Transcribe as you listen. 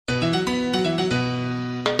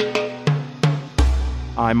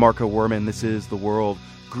I'm Marco Werman. This is The World.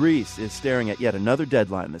 Greece is staring at yet another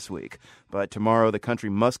deadline this week. But tomorrow, the country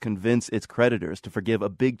must convince its creditors to forgive a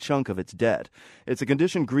big chunk of its debt. It's a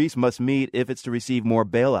condition Greece must meet if it's to receive more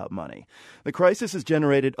bailout money. The crisis has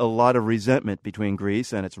generated a lot of resentment between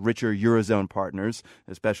Greece and its richer Eurozone partners,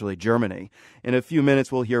 especially Germany. In a few minutes,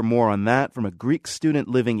 we'll hear more on that from a Greek student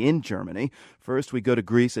living in Germany. First, we go to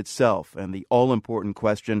Greece itself and the all-important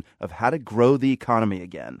question of how to grow the economy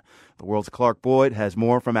again. The World's Clark Boyd has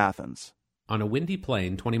more from Athens. On a windy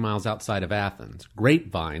plain 20 miles outside of Athens,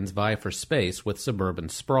 grapevines vie for space with suburban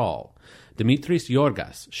sprawl. Dimitris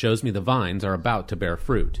Yorgas shows me the vines are about to bear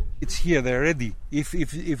fruit. It's here, they're ready.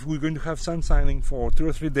 If we're going to have sun shining for 2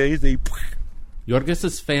 or 3 days, they...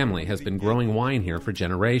 Yorgas' family has been growing wine here for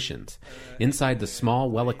generations. Inside the small,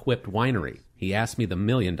 well-equipped winery, he asked me the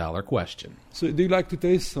million-dollar question. So do you like to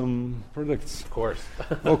taste some products? Of course.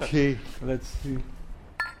 Okay, let's see.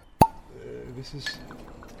 This is...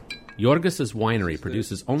 Yorgas' winery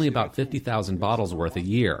produces only about 50,000 bottles worth a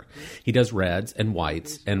year. He does reds and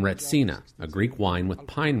whites and retsina, a Greek wine with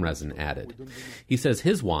pine resin added. He says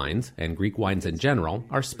his wines, and Greek wines in general,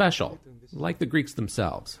 are special, like the Greeks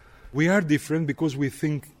themselves. We are different because we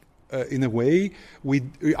think in a way, we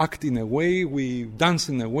act in a way, we dance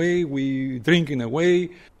in a way, we drink in a way,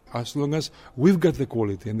 as long as we've got the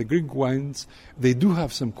quality. And the Greek wines, they do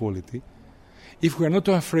have some quality. If we are not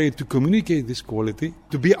afraid to communicate this quality,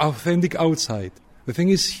 to be authentic outside, the thing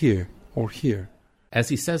is here or here. As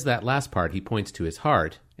he says that last part, he points to his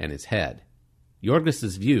heart and his head.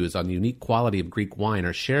 Yorgas' views on the unique quality of Greek wine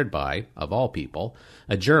are shared by, of all people,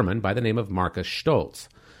 a German by the name of Markus Stolz.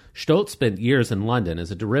 Stolz spent years in London as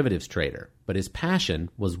a derivatives trader, but his passion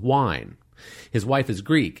was wine. His wife is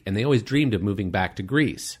Greek, and they always dreamed of moving back to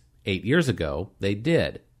Greece. 8 years ago, they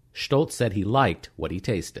did. Stolz said he liked what he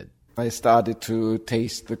tasted. I started to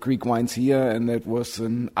taste the Greek wines here, and that was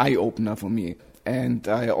an eye-opener for me. And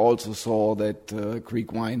I also saw that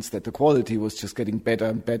Greek wines, that the quality was just getting better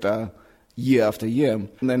and better year after year.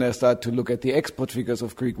 And then I started to look at the export figures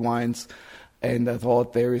of Greek wines, and I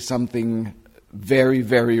thought there is something very,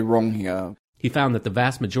 very wrong here. He found that the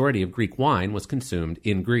vast majority of Greek wine was consumed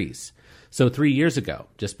in Greece. So 3 years ago,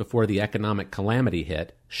 just before the economic calamity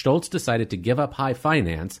hit, Stolz decided to give up high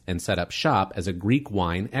finance and set up shop as a Greek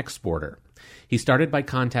wine exporter. He started by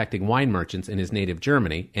contacting wine merchants in his native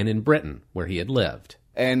Germany and in Britain, where he had lived.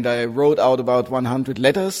 And I wrote out about 100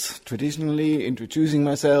 letters, traditionally introducing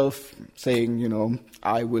myself, saying,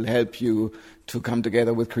 I will help you to come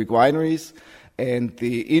together with Greek wineries. And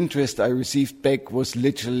the interest I received back was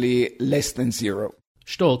literally less than zero.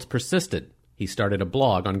 Stolz persisted. He started a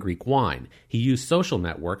blog on Greek wine. He used social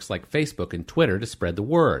networks like Facebook and Twitter to spread the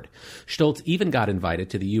word. Stolz even got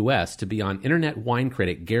invited to the U.S. to be on internet wine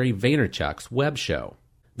critic Gary Vaynerchuk's web show.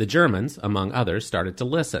 The Germans, among others, started to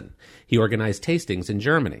listen. He organized tastings in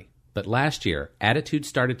Germany. But last year, attitudes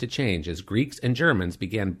started to change as Greeks and Germans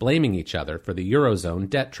began blaming each other for the Eurozone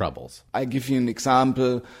debt troubles. I give you an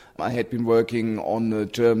example. I had been working on a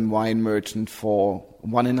German wine merchant for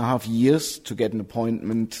 1.5 years to get an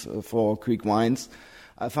appointment for Greek wines.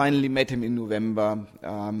 I finally met him in November.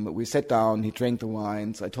 We sat down, he drank the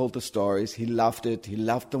wines, I told the stories, he loved it, he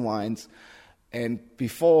loved the wines. And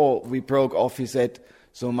before we broke off, he said,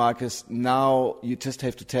 "So Marcus, now you just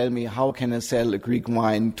have to tell me, how can I sell a Greek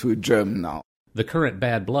wine to a German now?" The current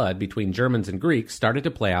bad blood between Germans and Greeks started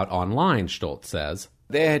to play out online, Stolz says.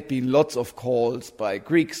 There had been lots of calls by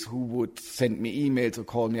Greeks who would send me emails or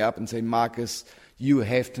call me up and say, "Marcus, you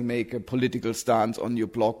have to make a political stance on your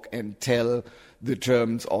blog and tell the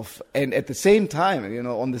Germans off." And at the same time,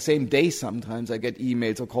 on the same day sometimes I get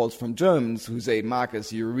emails or calls from Germans who say,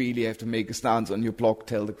 "Marcus, you really have to make a stance on your blog,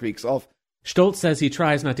 tell the Greeks off." Stolz says he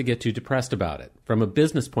tries not to get too depressed about it. From a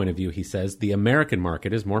business point of view, he says, the American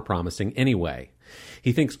market is more promising anyway.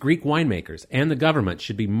 He thinks Greek winemakers and the government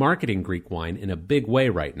should be marketing Greek wine in a big way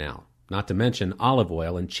right now, not to mention olive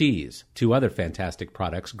oil and cheese, 2 other fantastic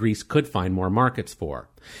products Greece could find more markets for.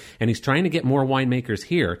 And he's trying to get more winemakers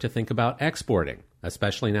here to think about exporting,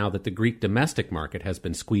 especially now that the Greek domestic market has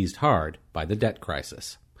been squeezed hard by the debt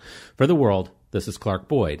crisis. For The World, this is Clark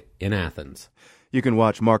Boyd in Athens. You can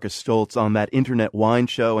watch Markus Stolz on that internet wine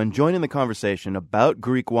show and join in the conversation about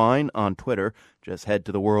Greek wine on Twitter. Just head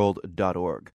to theworld.org.